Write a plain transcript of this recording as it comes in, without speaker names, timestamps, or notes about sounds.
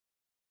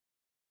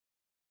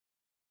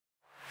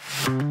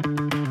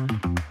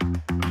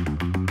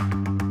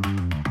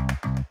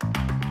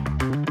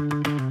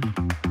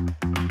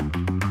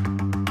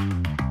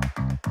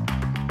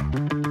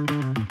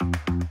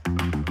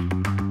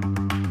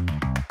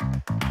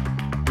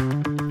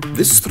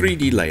This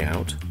 3D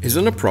layout is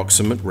an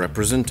approximate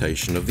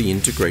representation of the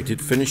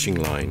integrated finishing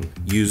line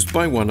used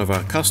by one of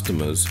our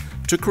customers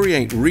to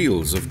create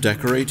reels of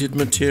decorated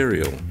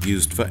material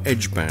used for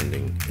edge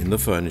banding in the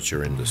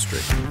furniture industry.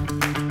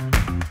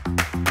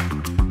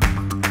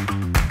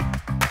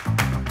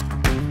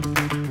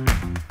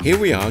 Here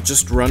we are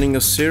just running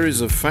a series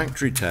of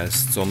factory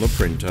tests on the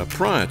printer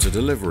prior to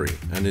delivery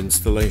and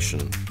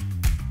installation.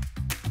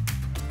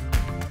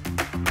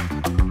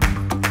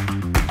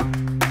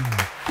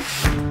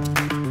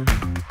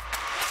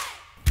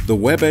 The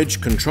web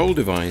edge control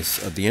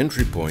device at the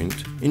entry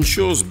point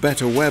ensures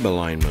better web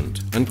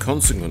alignment and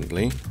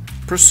consequently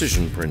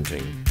precision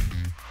printing.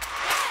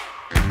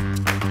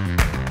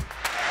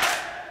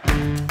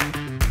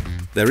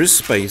 There is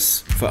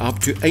space for up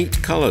to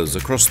 8 colors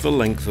across the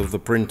length of the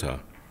printer.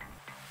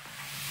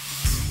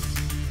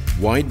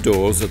 Wide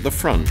doors at the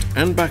front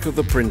and back of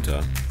the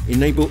printer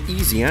enable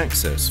easy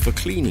access for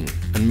cleaning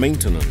and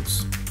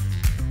maintenance.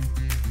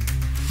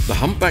 The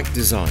humpback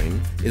design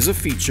is a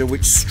feature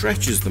which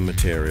stretches the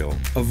material,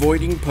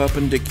 avoiding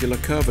perpendicular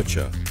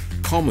curvature,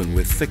 common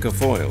with thicker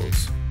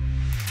foils.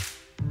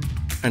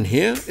 And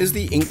here is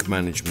the ink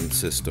management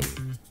system.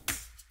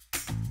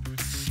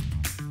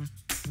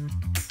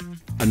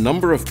 A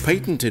number of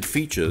patented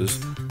features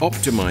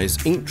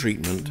optimize ink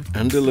treatment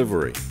and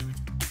delivery.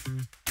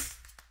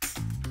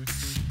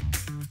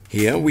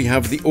 Here we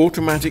have the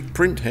automatic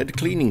print head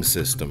cleaning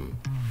system.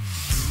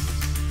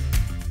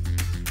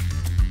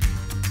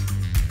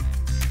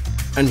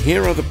 And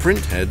here are the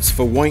print heads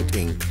for white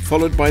ink,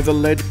 followed by the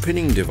lead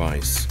pinning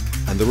device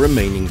and the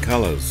remaining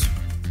colors.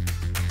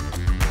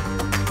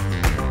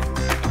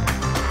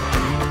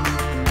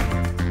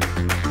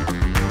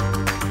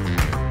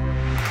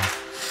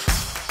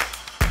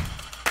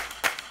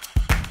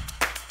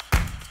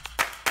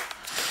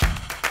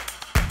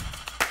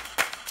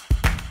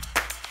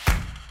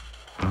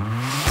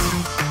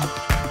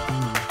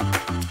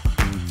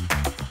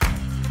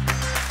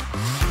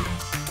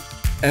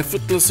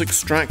 Effortless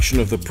extraction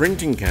of the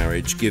printing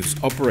carriage gives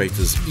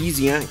operators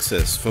easy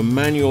access for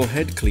manual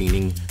head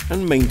cleaning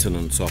and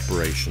maintenance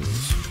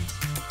operations.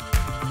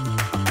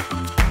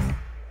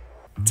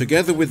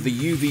 Together with the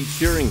UV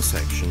curing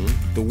section,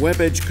 the web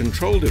edge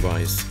control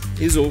device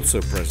is also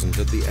present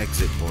at the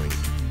exit point.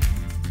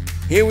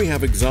 Here we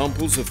have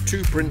examples of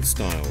 2 print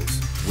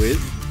styles,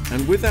 with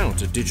and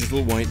without a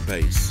digital white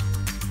base.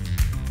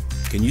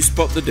 Can you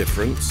spot the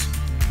difference?